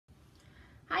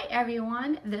Hi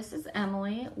everyone, this is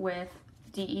Emily with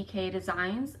DEK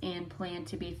Designs and Plan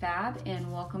to be Fab, and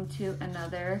welcome to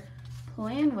another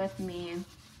plan with me.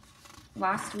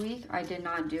 Last week I did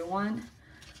not do one.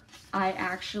 I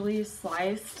actually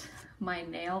sliced my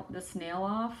this nail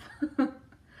off.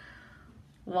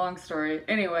 Long story.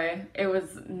 Anyway, it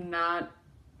was not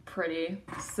pretty.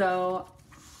 So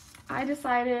I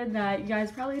decided that you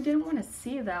guys probably didn't want to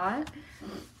see that.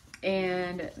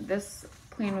 And this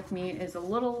plan with me is a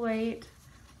little late.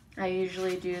 I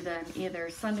usually do them either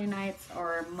Sunday nights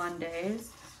or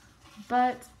Mondays,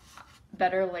 but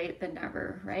better late than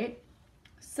never, right?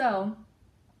 So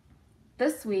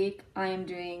this week I am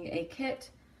doing a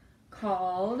kit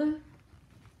called,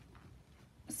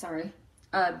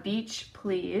 Beach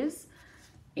Please.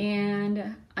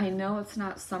 And I know it's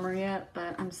not summer yet,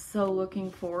 but I'm so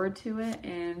looking forward to it.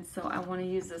 And so I want to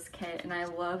use this kit, and I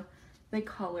love the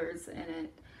colors in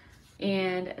it.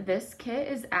 And this kit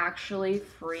is actually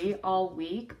free all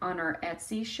week on our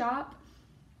Etsy shop,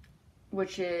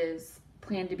 which is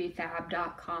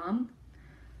plantobefab.com.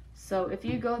 So if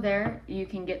you go there, you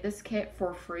can get this kit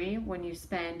for free when you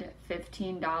spend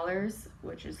 $15,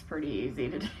 which is pretty easy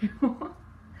to do.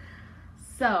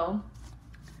 So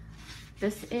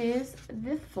this is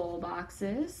the full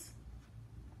boxes.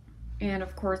 And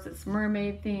of course it's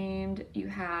mermaid themed. You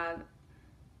have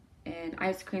an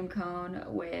ice cream cone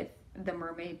with the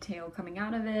mermaid tail coming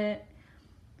out of it,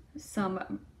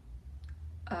 some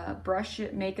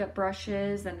makeup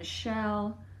brushes and a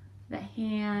shell, the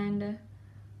hand,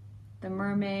 the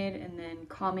mermaid, and then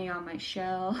Call Me on My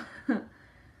Shell.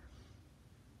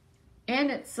 And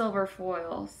it's silver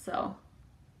foil, so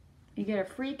you get a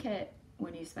free kit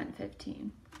when you spend $15.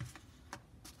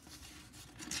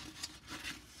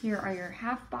 Here are your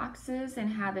half boxes and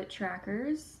habit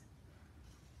trackers.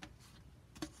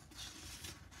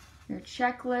 Your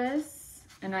checklists,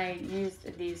 and I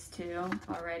used these two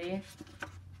already.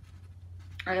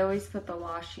 I always put the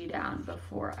washi down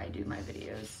before I do my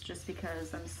videos just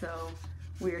because I'm so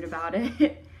weird about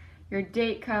it. Your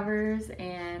date covers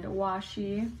and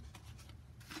washi.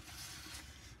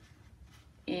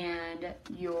 And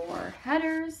your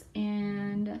headers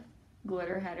and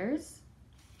glitter headers.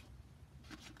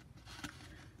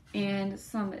 And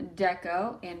some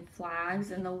deco and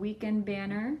flags and the weekend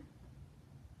banner.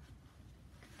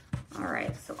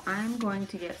 Alright, so I'm going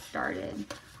to get started.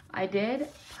 I did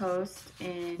post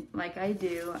in, like I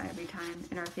do every time,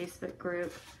 in our Facebook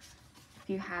group if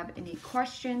you have any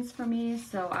questions for me,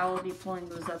 so I will be pulling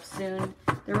those up soon.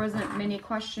 There wasn't many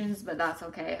questions, but that's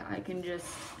okay. I can just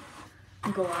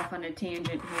go off on a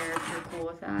tangent here if you're cool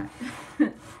with that.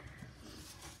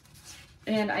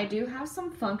 And I do have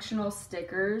some functional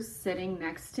stickers sitting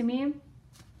next to me.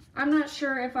 I'm not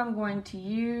sure if I'm going to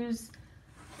use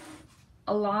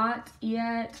a lot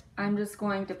yet. I'm just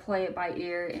going to play it by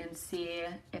ear and see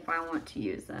if I want to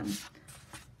use them.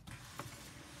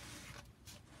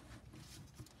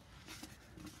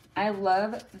 I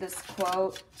love this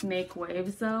quote, "Make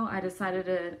waves," though. I decided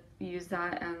to use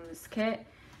that in this kit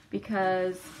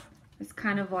because it's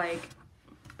kind of like,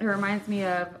 it reminds me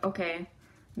of, okay,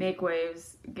 make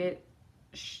waves,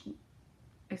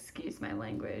 excuse my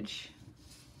language,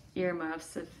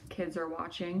 earmuffs if kids are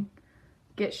watching.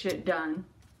 Get shit done,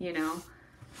 you know.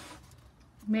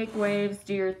 Make waves,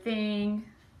 do your thing.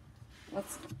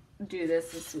 Let's do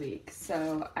this week.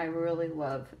 So I really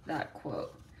love that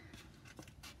quote.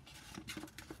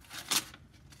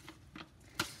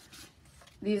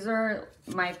 These are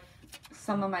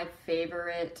some of my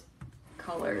favorite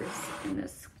colors in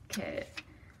this kit.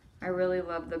 I really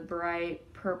love the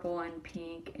bright purple and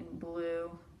pink and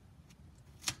blue.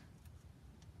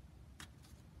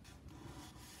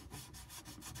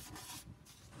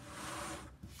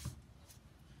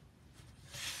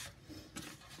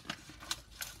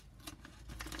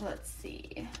 Let's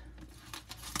see.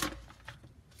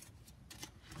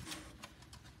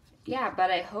 Yeah, but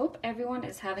I hope everyone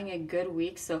is having a good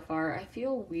week so far. I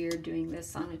feel weird doing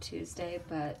this on a Tuesday,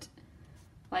 but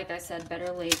like I said,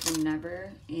 better late than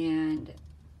never, and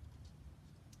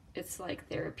it's like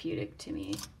therapeutic to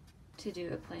me to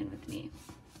do a plan with me.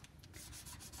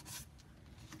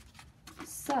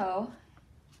 So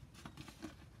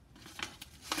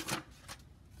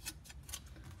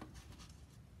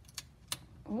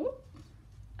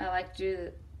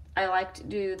I like to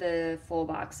do the full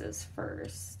boxes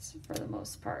first for the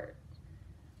most part.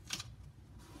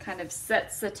 Kind of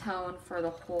sets the tone for the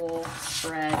whole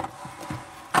spread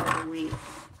of the week.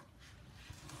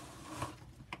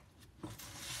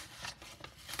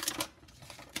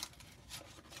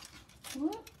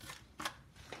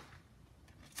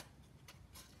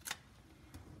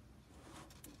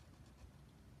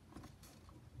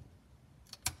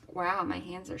 Wow, my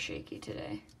hands are shaky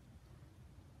today.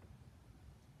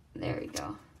 There we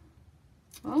go.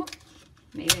 Well,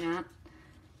 maybe not.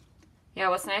 Yeah,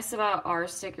 what's nice about our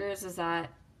stickers is that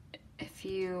if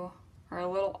you are a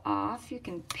little off, you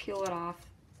can peel it off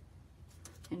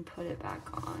and put it back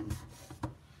on.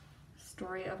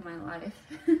 Story of my life.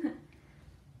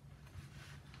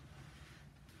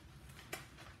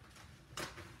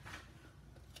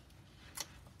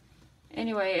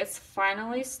 Anyway, it's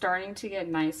finally starting to get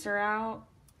nicer out.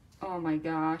 Oh my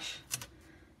gosh.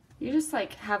 You just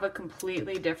like have a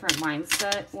completely different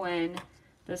mindset when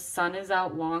the sun is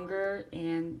out longer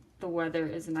and the weather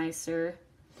is nicer.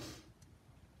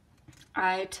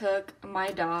 I took my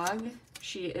dog.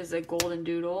 She is a golden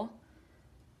doodle.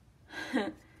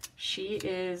 She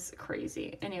is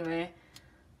crazy. Anyway,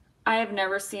 I have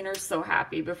never seen her so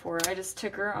happy before. I just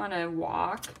took her on a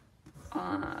walk.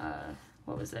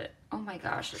 What was it? Oh my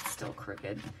gosh, it's still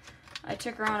crooked. I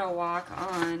took her on a walk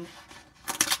on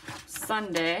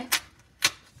Sunday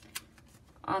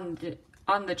on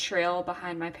the trail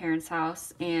behind my parents'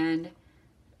 house, and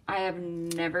I have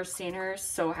never seen her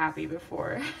so happy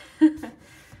before.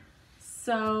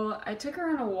 So I took her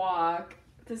on a walk.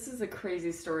 This is a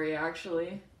crazy story,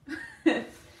 actually.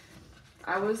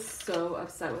 I was so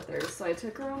upset with her. So I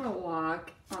took her on a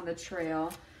walk on the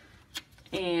trail,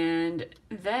 and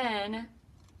then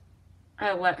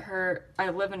I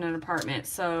live in an apartment,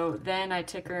 so then I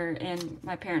took her in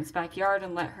my parents' backyard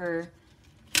and let her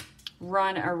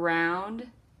run around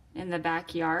in the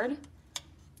backyard.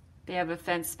 They have a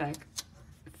fenced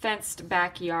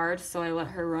backyard, so I let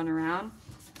her run around.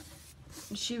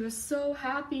 And she was so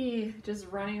happy, just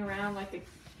running around like a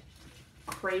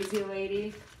crazy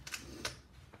lady.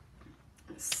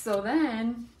 So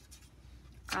then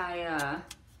I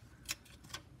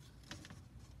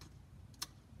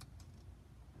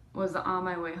was on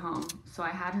my way home. So I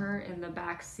had her in the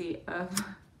back seat of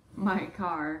my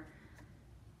car,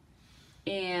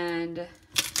 and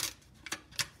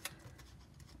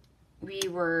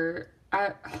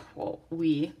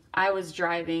I was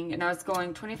driving, and I was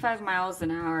going 25 miles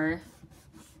an hour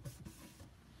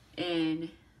in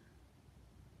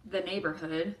the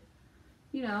neighborhood,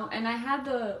 you know, and I had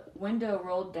the window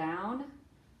rolled down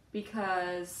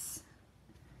because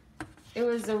it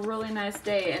was a really nice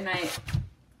day, and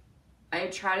I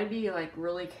try to be like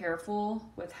really careful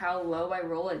with how low I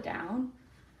roll it down,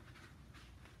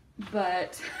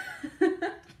 but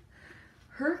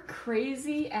her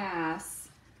crazy ass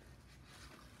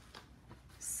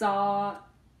saw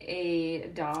a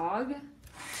dog,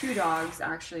 2 dogs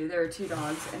actually, there are 2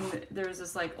 dogs, and there's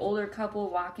this like older couple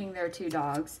walking their 2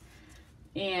 dogs,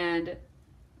 and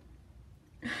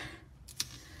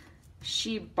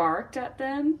she barked at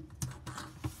them.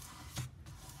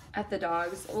 At the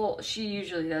dogs. Well, she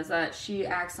usually does that. She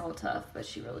acts all tough, but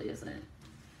she really isn't.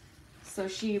 So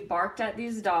she barked at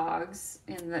these dogs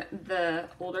and the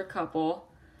older couple.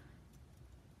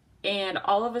 And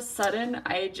all of a sudden,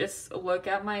 I just look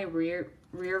at my rear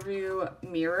view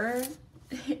mirror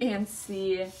and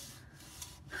see,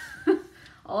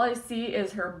 all I see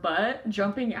is her butt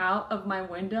jumping out of my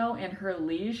window and her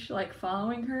leash like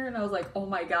following her. And I was like, oh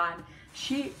my God,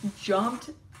 she jumped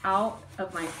out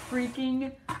of my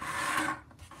freaking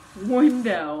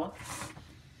window.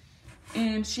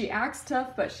 And she acts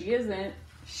tough, but she isn't.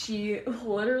 She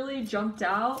literally jumped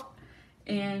out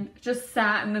and just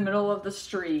sat in the middle of the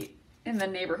street in the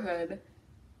neighborhood.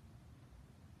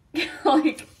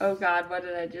 Like, oh God, what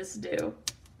did I just do?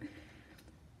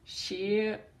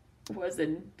 She was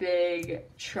in big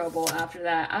trouble after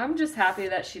that. I'm just happy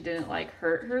that she didn't like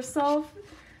hurt herself,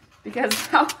 because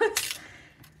that was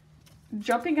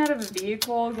jumping out of a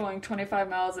vehicle going 25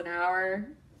 miles an hour,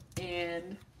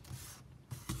 and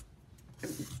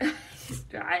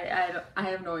I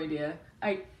have no idea.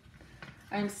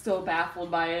 I'm still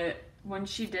baffled by it. When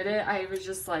she did it, I was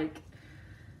just like,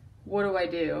 what do I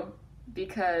do?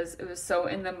 Because it was so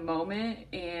in the moment,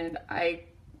 and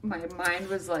my mind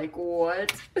was like,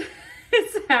 what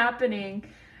is happening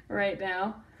right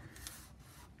now?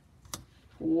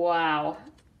 Wow.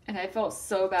 And I felt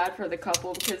so bad for the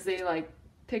couple, because they like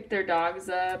picked their dogs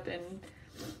up and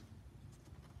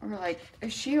were like,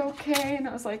 is she okay? And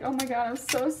I was like, oh my God, I'm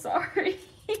so sorry.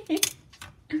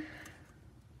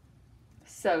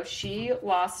 So she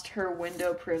lost her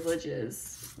window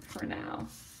privileges for now.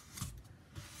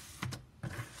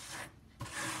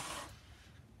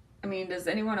 I mean, has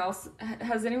anyone else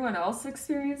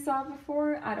experienced that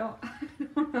before? I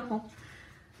don't know.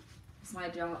 Is my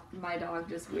dog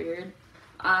just weird?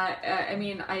 I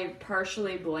mean, I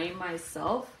partially blame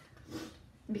myself,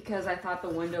 because I thought the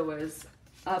window was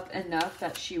up enough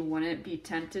that she wouldn't be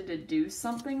tempted to do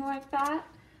something like that.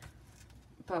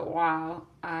 But wow,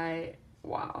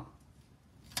 wow.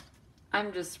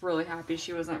 I'm just really happy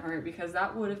she wasn't hurt because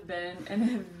that would have been a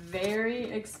very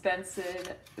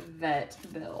expensive vet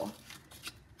bill.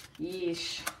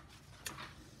 Yeesh.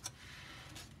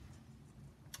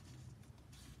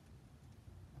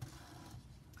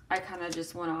 I kind of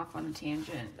just went off on a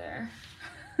tangent there.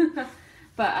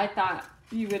 But I thought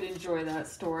you would enjoy that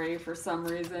story for some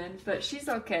reason. But she's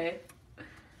okay.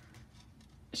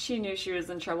 She knew she was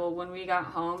in trouble. When we got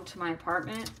home to my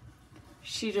apartment,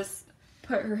 she just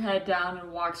put her head down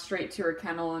and walked straight to her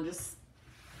kennel and just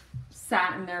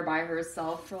sat in there by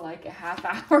herself for like a half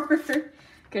hour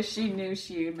because she knew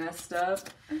she messed up.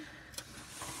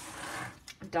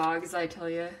 Dogs, I tell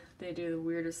you, they do the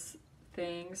weirdest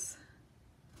things.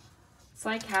 It's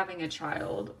like having a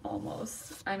child,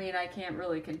 almost. I mean, I can't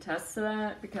really contest to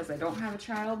that because I don't have a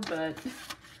child, but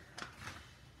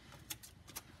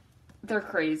they're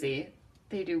crazy.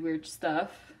 They do weird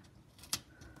stuff.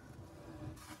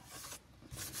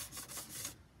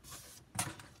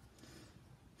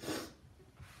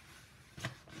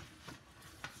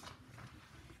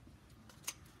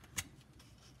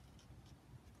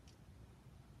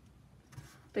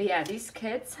 But yeah, these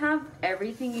kits have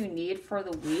everything you need for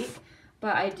the week.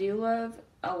 But I do love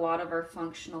a lot of our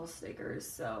functional stickers,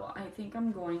 so I think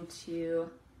I'm going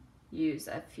to use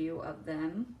a few of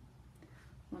them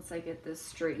once I get this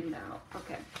straightened out.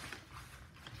 Okay.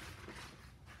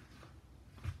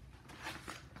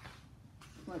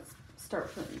 Let's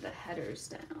start putting the headers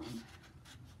down.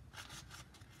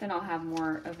 Then I'll have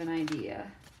more of an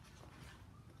idea.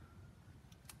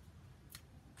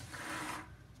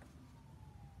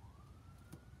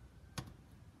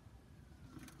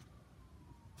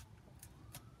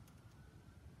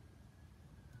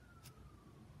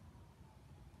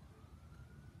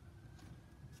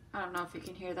 I don't know if you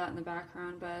can hear that in the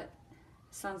background, but it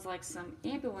sounds like some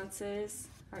ambulances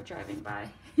are driving by.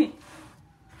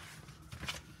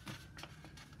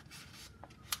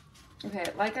 Okay,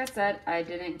 like I said, I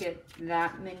didn't get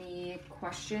that many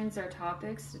questions or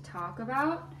topics to talk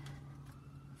about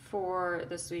for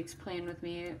this week's Plan With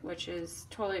Me, which is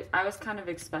totally, I was kind of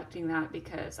expecting that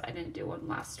because I didn't do one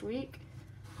last week.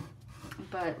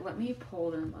 But let me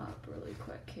pull them up really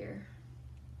quick here.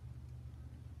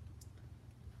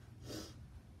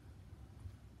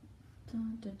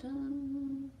 Dun, dun,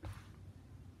 dun.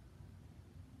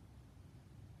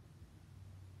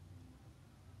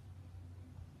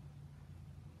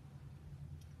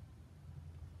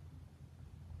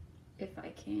 If I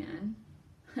can.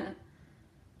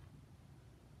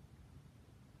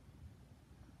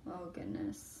 Oh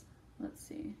goodness. Let's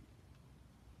see.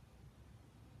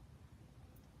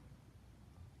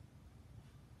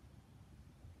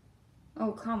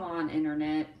 Oh, come on,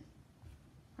 internet.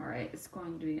 Alright, it's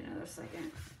going to be another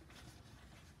second.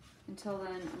 Until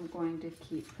then, I'm going to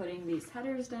keep putting these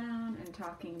headers down and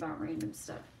talking about random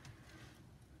stuff.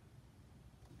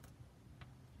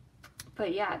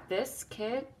 But yeah, this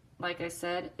kit, like I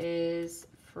said, is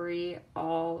free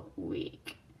all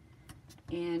week.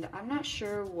 And I'm not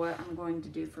sure what I'm going to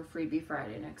do for Freebie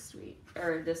Friday next week.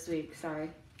 Or this week,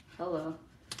 sorry. Hello.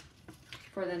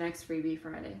 For the next Freebie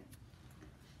Friday.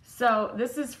 So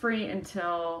this is free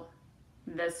until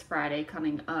this Friday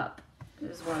coming up,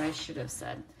 is what I should have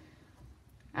said.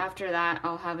 After that,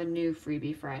 I'll have a new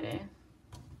Freebie Friday.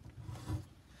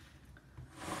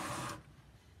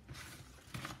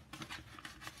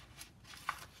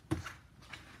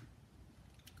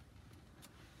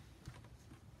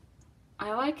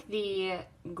 I like the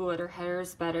glitter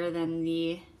headers better than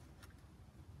the,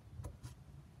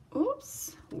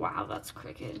 oops, wow, that's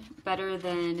crooked. Better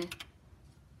than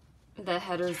the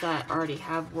headers that already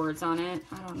have words on it.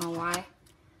 I don't know why.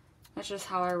 That's just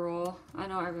how I roll. I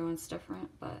know everyone's different,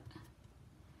 but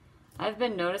I've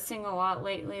been noticing a lot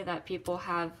lately that people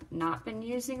have not been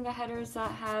using the headers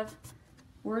that have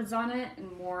words on it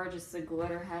and more just the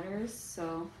glitter headers,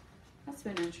 so that's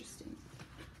been interesting.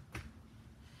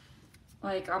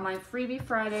 Like on my Freebie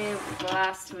Friday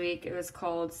last week, it was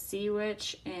called Sea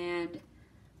Witch, and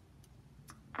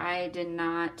I did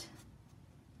not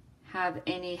have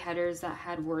any headers that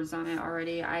had words on it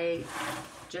already. I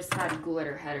just had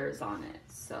glitter headers on it,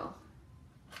 so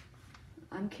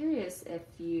I'm curious if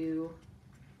you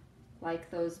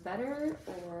like those better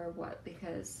or what,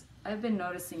 because I've been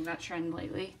noticing that trend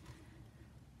lately.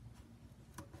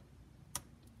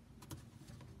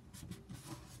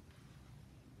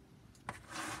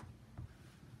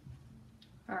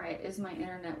 All right, is my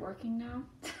internet working now?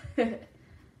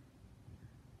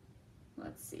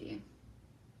 Let's see.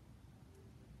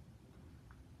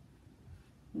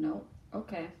 Nope.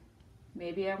 Okay.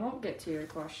 Maybe I won't get to your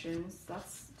questions.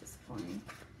 That's disappointing.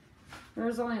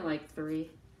 There's only like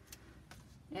 3.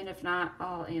 And if not,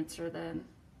 I'll answer them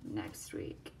next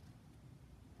week.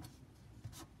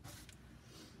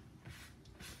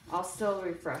 I'll still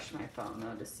refresh my phone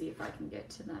though to see if I can get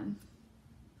to them.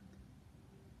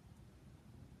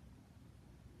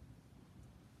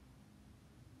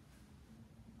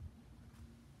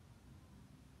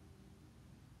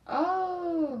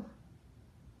 Oh,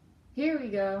 here we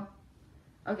go.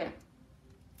 Okay.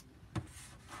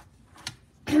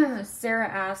 Sarah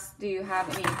asked, do you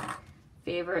have any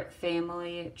favorite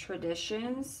family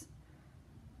traditions?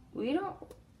 We don't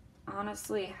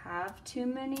honestly have too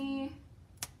many.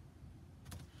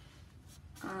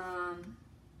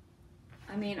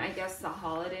 I mean, I guess the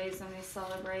holidays when we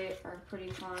celebrate are pretty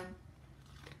fun,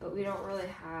 but we don't really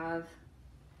have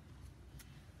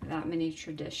that many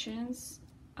traditions.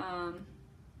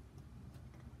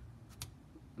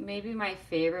 Maybe my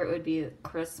favorite would be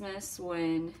Christmas,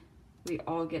 when we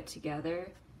all get together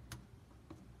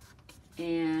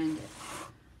and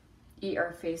eat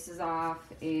our faces off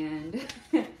and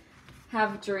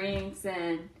have drinks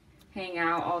and hang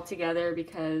out all together,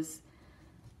 because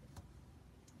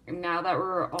now that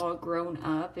we're all grown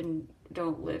up and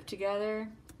don't live together,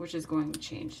 which is going to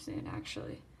change soon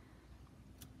actually,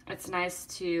 it's nice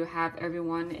to have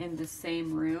everyone in the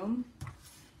same room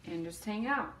and just hang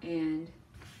out and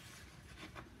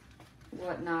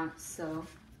whatnot. So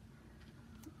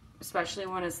especially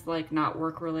when it's like not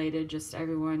work related, just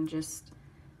everyone just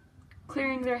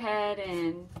clearing their head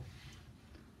and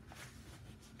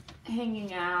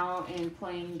hanging out and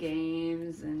playing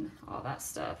games and all that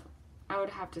stuff. I would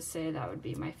have to say that would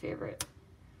be my favorite,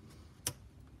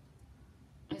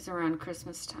 is around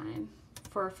Christmas time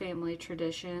for family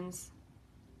traditions.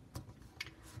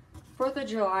 4th of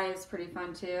July is pretty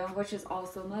fun too, which is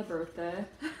also my birthday.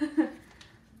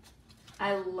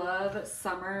 I love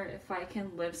summer. If I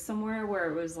can live somewhere where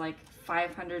it was like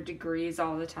 500 degrees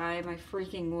all the time, I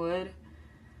freaking would.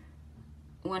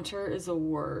 Winter is the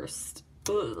worst.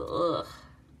 Ugh.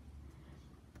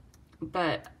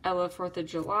 But I love 4th of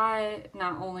July,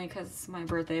 not only because it's my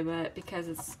birthday, but because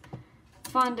it's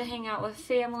fun to hang out with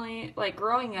family. Like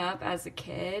growing up as a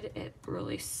kid, it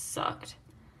really sucked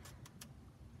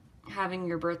having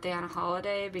your birthday on a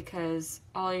holiday because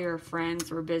all your friends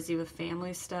were busy with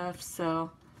family stuff, so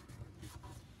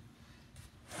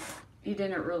you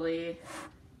didn't really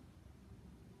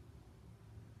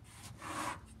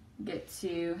get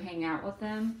to hang out with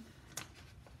them.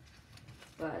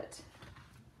 But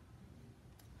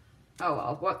oh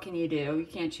well, what can you do? You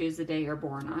can't choose the day you're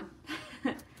born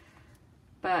on.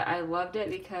 But I loved it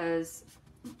because,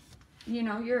 you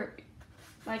know, you're,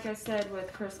 like I said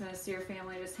with Christmas, your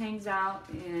family just hangs out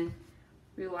and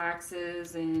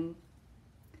relaxes and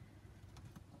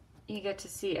you get to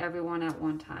see everyone at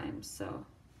one time, so,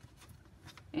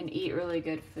 and eat really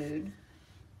good food.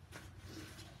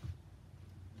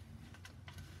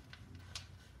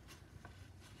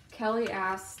 Kelly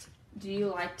asked, do you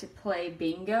like to play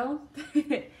bingo?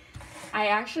 I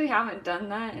actually haven't done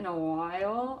that in a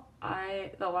while.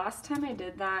 The last time I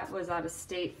did that was at a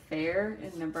state fair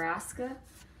in Nebraska.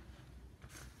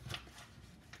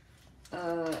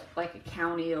 Like a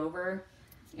county over,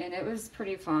 and it was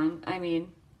pretty fun. I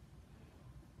mean,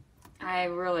 I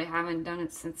really haven't done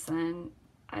it since then.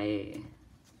 I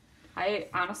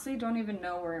honestly don't even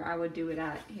know where I would do it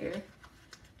at here,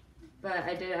 but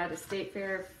I did it at a state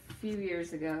fair a few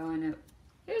years ago, and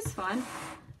it was fun.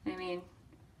 I mean,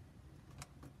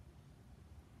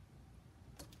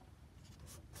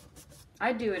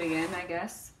 I'd do it again, I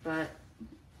guess, but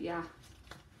yeah.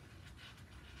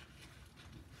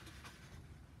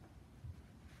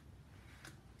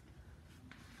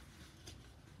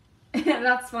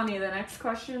 That's funny. The next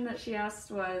question that she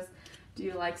asked was, do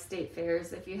you like state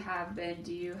fairs? If you have been,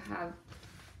 do you have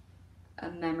a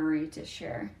memory to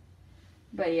share?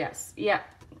 But yes, yeah.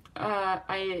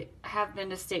 I have been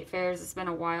to state fairs. It's been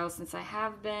a while since I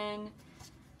have been.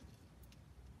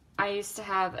 I used to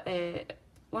have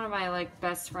one of my like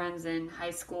best friends in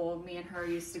high school. Me and her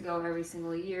used to go every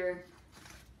single year,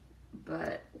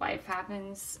 but life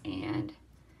happens, and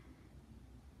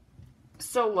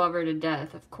still love her to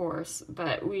death, of course,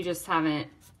 but we just haven't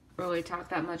really talked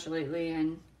that much lately,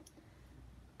 and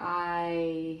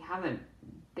I haven't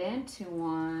been to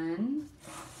one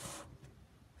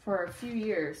for a few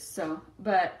years, so,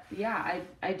 but yeah,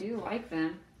 I do like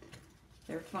them.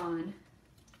 They're fun.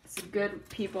 It's a good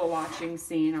people watching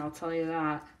scene, I'll tell you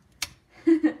that.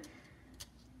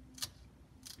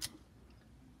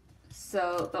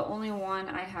 So the only one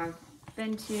I have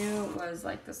been to was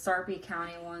like the Sarpy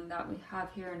County one that we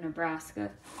have here in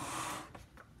Nebraska.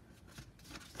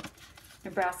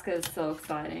 Nebraska is so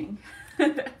exciting.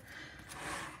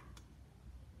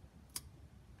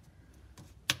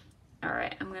 All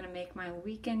right, I'm gonna make my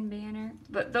weekend banner.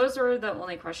 But those were the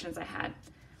only questions I had,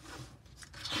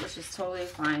 which is totally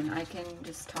fine. I can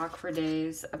just talk for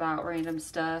days about random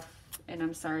stuff, and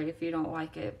I'm sorry if you don't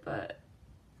like it, but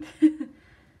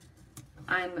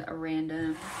I'm a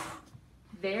random,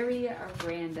 very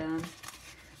random.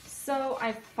 So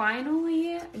I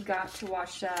finally got to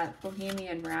watch that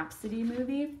Bohemian Rhapsody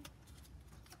movie.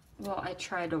 Well, I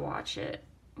tried to watch it.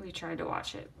 We tried to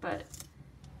watch it, but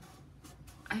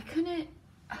I couldn't.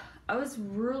 I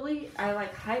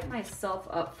like hyped myself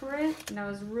up for it, and I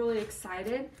was really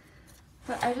excited,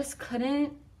 but I just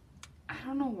couldn't. I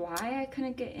don't know why I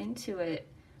couldn't get into it.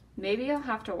 Maybe I'll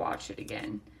have to watch it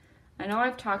again. I know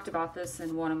I've talked about this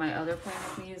in one of my other Plan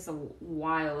With Me's a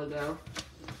while ago,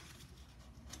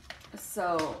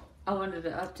 so I wanted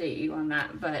to update you on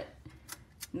that, but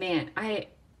man, I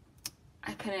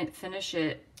couldn't finish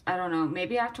it. I don't know,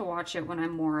 maybe I have to watch it when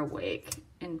I'm more awake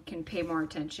and can pay more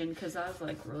attention, because I was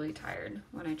like really tired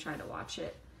when I tried to watch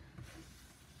it.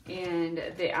 And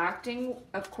the acting,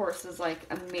 of course, is like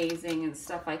amazing and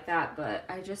stuff like that, but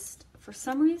I just, for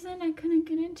some reason, I couldn't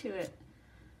get into it.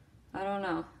 I don't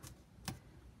know.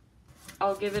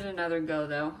 I'll give it another go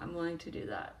though. I'm willing to do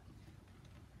that.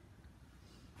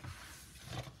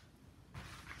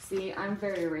 See, I'm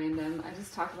very random. I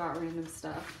just talk about random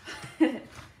stuff.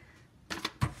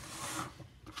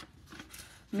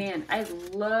 Man, I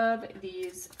love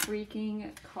these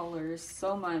freaking colors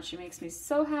so much. It makes me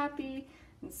so happy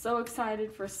and so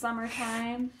excited for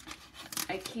summertime.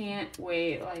 I can't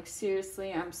wait. Like,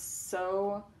 seriously, I'm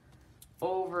so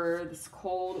over this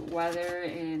cold weather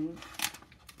and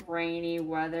rainy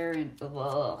weather and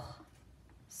ugh,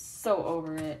 so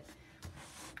over it.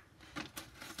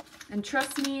 And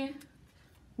trust me,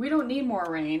 we don't need more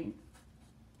rain.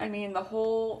 I mean, the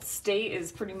whole state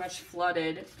is pretty much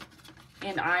flooded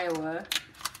in Iowa,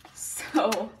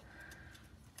 so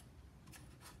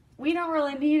we don't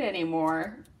really need any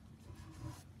more.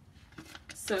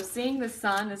 So seeing the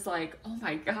sun is like, oh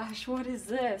my gosh, what is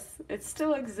this? It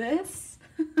still exists?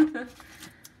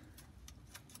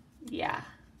 Yeah.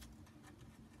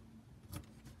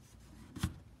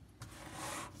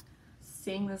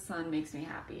 Seeing the sun makes me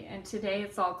happy. And today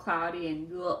it's all cloudy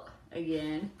and ugh,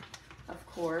 again, of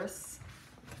course.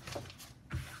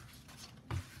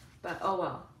 But oh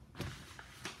well.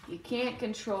 You can't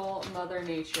control Mother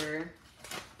Nature.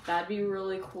 That'd be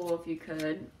really cool if you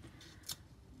could.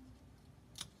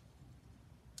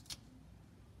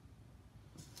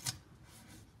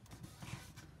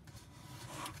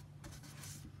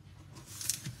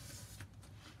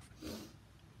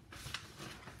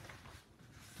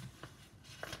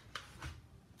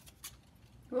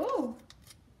 Oh,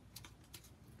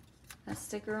 that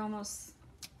sticker almost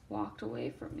walked away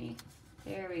from me.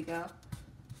 There we go.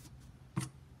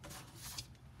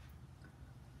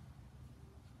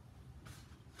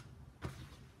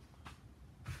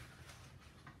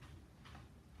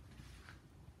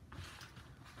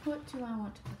 What do I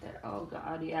want to put there? Oh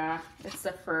God, yeah, it's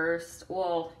the first.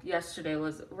 Well, yesterday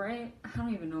was, right? I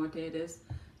don't even know what day it is.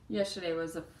 Yesterday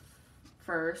was the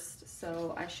first,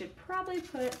 so I should probably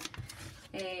put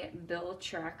a bill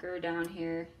tracker down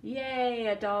here.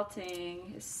 Yay,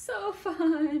 adulting is so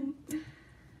fun.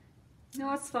 You know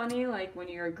what's funny? Like when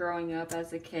you were growing up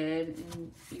as a kid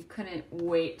and you couldn't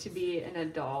wait to be an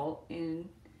adult and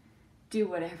do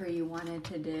whatever you wanted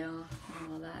to do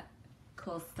and all that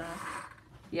cool stuff.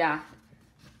 Yeah.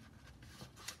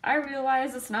 I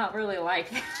realize it's not really like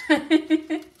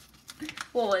that.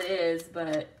 Well, it is,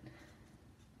 but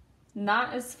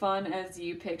not as fun as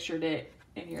you pictured it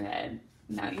in your head.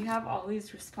 Now you have all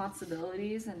these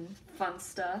responsibilities and fun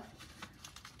stuff.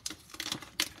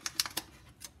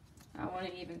 I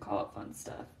wouldn't even call it fun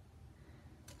stuff.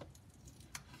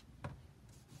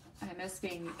 I miss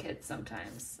being a kid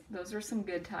sometimes. Those were some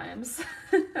good times.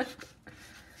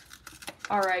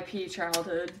 R.I.P.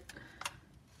 childhood.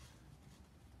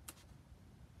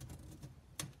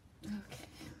 Okay.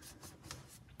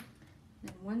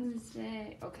 And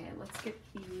Wednesday. Okay, let's get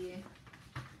the...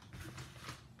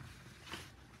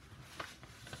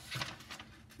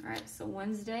 Alright, so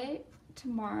Wednesday,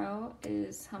 tomorrow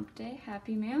is Hump Day,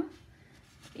 Happy Meal.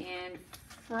 And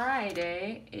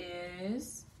Friday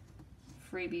is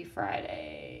Freebie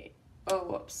Friday. Oh,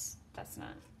 whoops, that's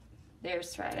not.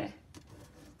 There's Friday.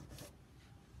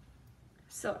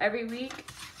 So every week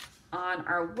on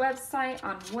our website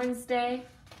on Wednesday,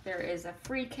 there is a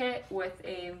free kit with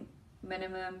a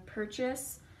minimum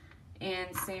purchase.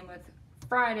 And same with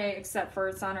Friday, except for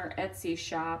it's on our Etsy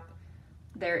shop.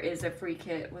 There is a free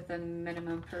kit with a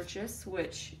minimum purchase,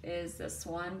 which is this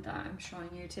one that I'm showing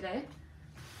you today.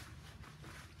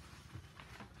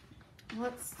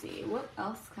 Let's see, what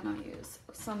else can I use?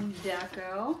 Some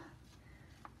deco.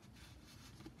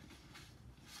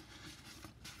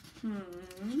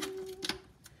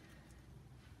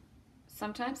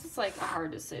 Sometimes it's like a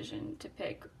hard decision to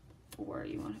pick where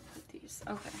you want to put these.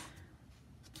 Okay.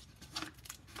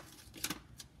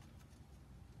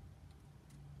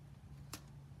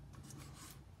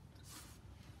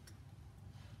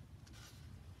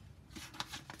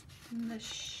 And the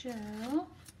shell,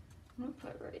 I'm gonna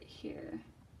put right here.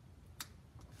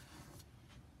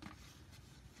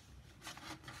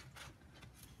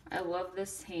 I love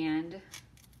this hand.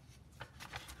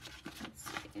 Let's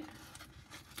see.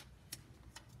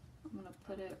 I'm gonna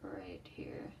put it right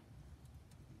here.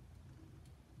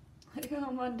 Like how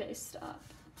Monday stop.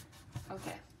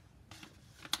 Okay.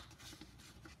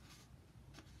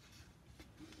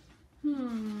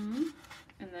 And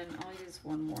then I'll use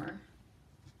one more.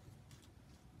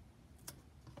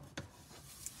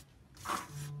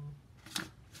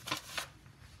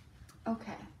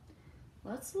 Okay,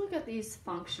 let's look at these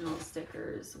functional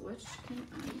stickers. Which can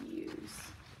I use?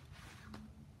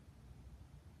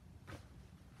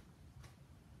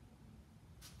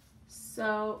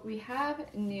 So we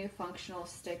have new functional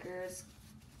stickers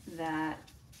that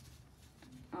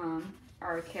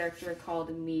are a character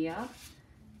called Mia,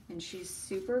 and she's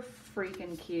super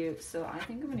freaking cute. So I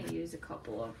think I'm gonna use a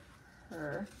couple of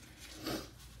her.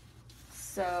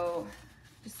 So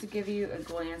just to give you a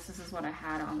glance, this is what I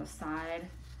had on the side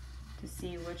to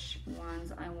see which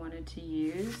ones I wanted to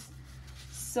use.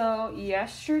 So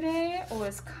yesterday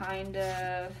was kind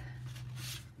of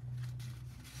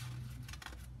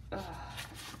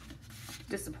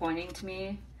disappointing to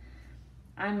me.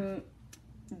 I'm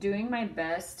doing my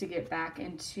best to get back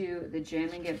into the gym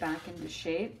and get back into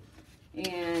shape,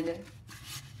 and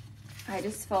I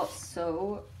just felt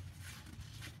so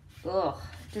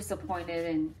disappointed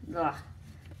and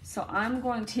so I'm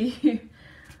going to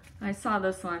I saw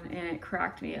this one and it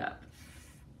cracked me up.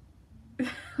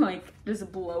 Like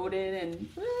just bloated and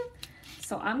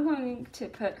so I'm going to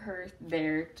put her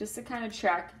there just to kind of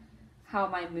check how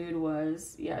my mood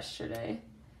was yesterday.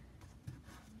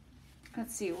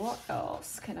 Let's see, what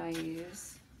else can I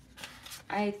use?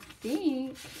 I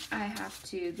think I have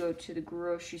to go to the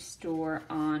grocery store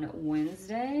on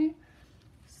Wednesday.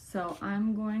 So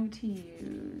I'm going to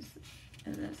use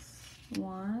this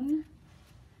one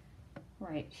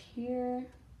right here.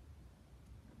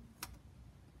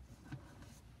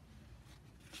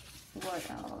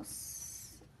 What else?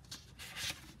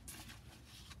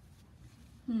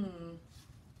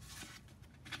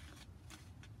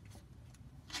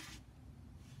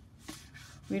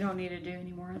 We don't need to do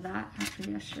any more of that after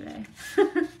yesterday.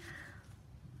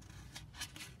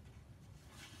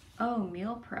 Oh,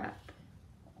 meal prep.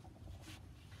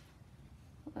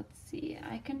 Let's see,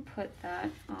 I can put that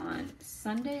on.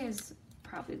 Sunday is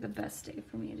probably the best day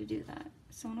for me to do that.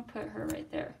 So I'm gonna put her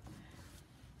right there.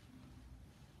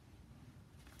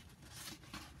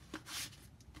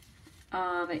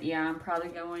 Yeah, I'm probably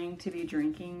going to be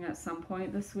drinking at some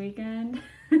point this weekend.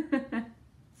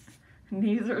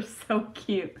 These are so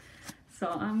cute. So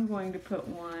I'm going to put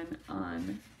one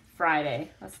on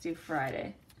Friday. Let's do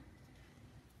Friday.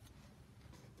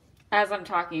 As I'm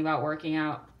talking about working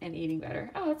out and eating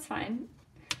better. Oh, it's fine.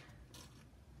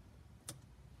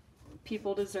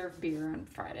 People deserve beer on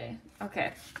Friday.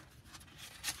 Okay.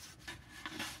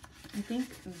 I think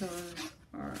those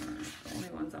are the only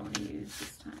ones I want to use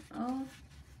this time. Oh,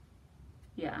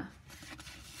 yeah.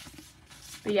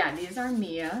 But yeah, these are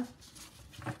Mia.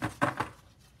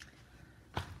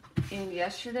 And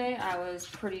yesterday I was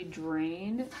pretty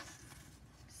drained,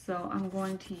 so I'm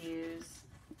going to use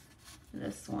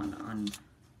this one on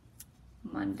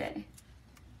Monday.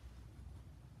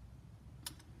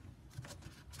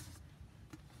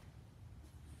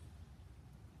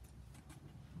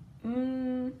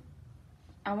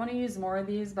 I want to use more of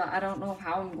these, but I don't know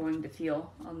how I'm going to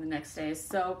feel on the next day.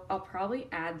 So I'll probably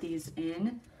add these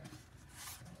in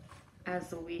as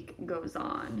the week goes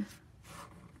on.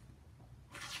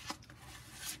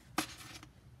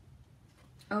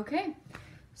 Okay,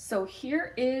 so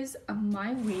here is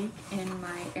my week in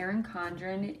my Erin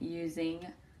Condren using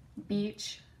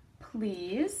Beach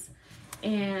Please.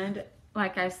 And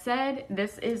like I said,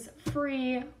 this is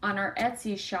free on our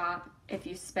Etsy shop if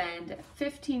you spend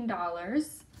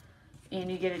 $15,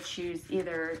 and you get to choose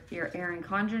either your Erin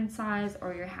Condren size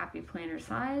or your Happy Planner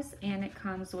size, and it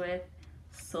comes with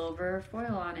silver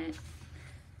foil on it.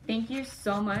 Thank you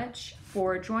so much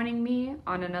for joining me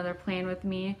on another plan with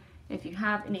me. If you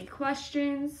have any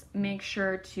questions, make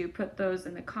sure to put those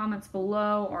in the comments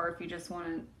below, or if you just want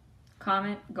to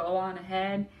comment, go on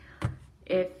ahead.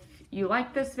 If you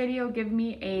like this video, give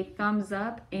me a thumbs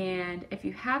up, and if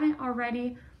you haven't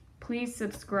already, please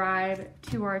subscribe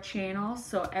to our channel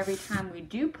so every time we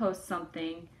do post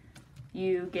something,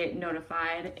 you get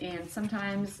notified. And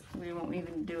sometimes we won't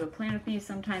even do a plan with me.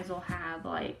 Sometimes we'll have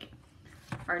like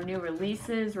our new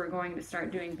releases. We're going to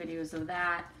start doing videos of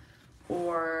that,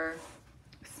 or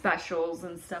specials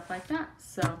and stuff like that.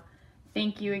 So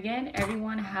thank you again,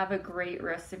 everyone. Have a great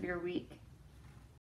rest of your week.